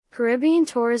Caribbean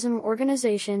Tourism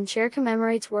Organization chair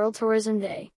commemorates World Tourism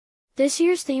Day. This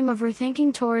year's theme of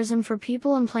rethinking tourism for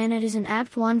people and planet is an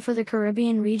apt one for the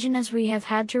Caribbean region, as we have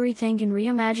had to rethink and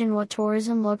reimagine what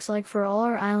tourism looks like for all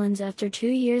our islands after 2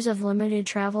 years of limited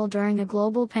travel during a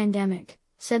global pandemic,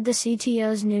 said the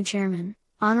CTO's new chairman,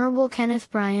 Honorable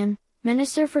Kenneth Bryan,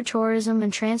 Minister for Tourism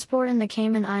and Transport in the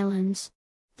Cayman Islands.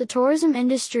 The tourism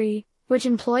industry, which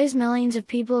employs millions of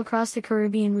people across the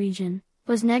Caribbean region,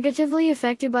 was negatively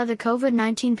affected by the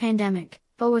COVID-19 pandemic,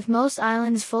 but with most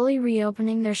islands fully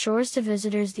reopening their shores to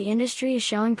visitors, the industry is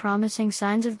showing promising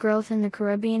signs of growth, and the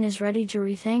Caribbean is ready to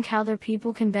rethink how their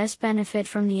people can best benefit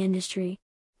from the industry.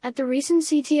 At the recent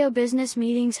CTO business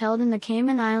meetings held in the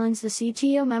Cayman Islands, the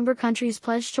CTO member countries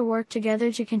pledged to work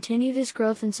together to continue this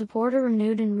growth and support a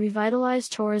renewed and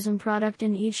revitalized tourism product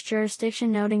in each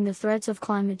jurisdiction, noting the threats of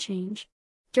climate change.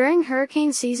 During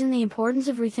hurricane season, the importance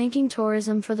of rethinking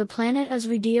tourism for the planet as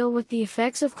we deal with the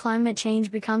effects of climate change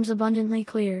becomes abundantly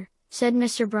clear, said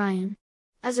Mr. Bryan.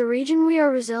 As a region, we are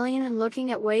resilient and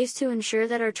looking at ways to ensure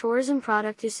that our tourism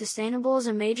product is sustainable as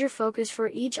a major focus for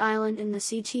each island and the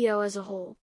CTO as a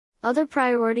whole. Other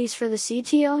priorities for the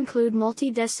CTO include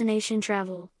multi-destination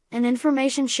travel and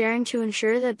information sharing to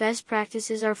ensure that best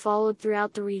practices are followed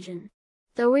throughout the region.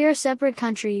 Though we are separate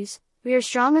countries, we are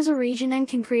strong as a region and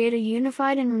can create a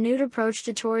unified and renewed approach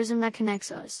to tourism that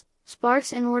connects us,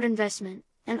 sparks inward investment,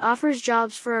 and offers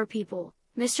jobs for our people,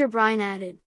 Mr. Bryan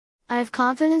added. I have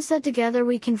confidence that together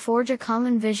we can forge a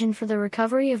common vision for the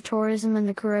recovery of tourism in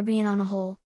the Caribbean on a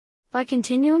whole. By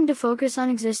continuing to focus on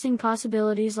existing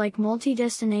possibilities like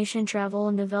multi-destination travel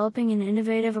and developing an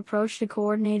innovative approach to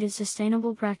coordinated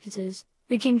sustainable practices,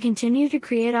 we can continue to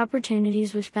create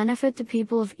opportunities which benefit the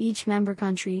people of each member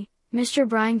country, Mr.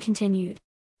 Bryan continued.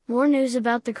 More news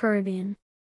about the Caribbean.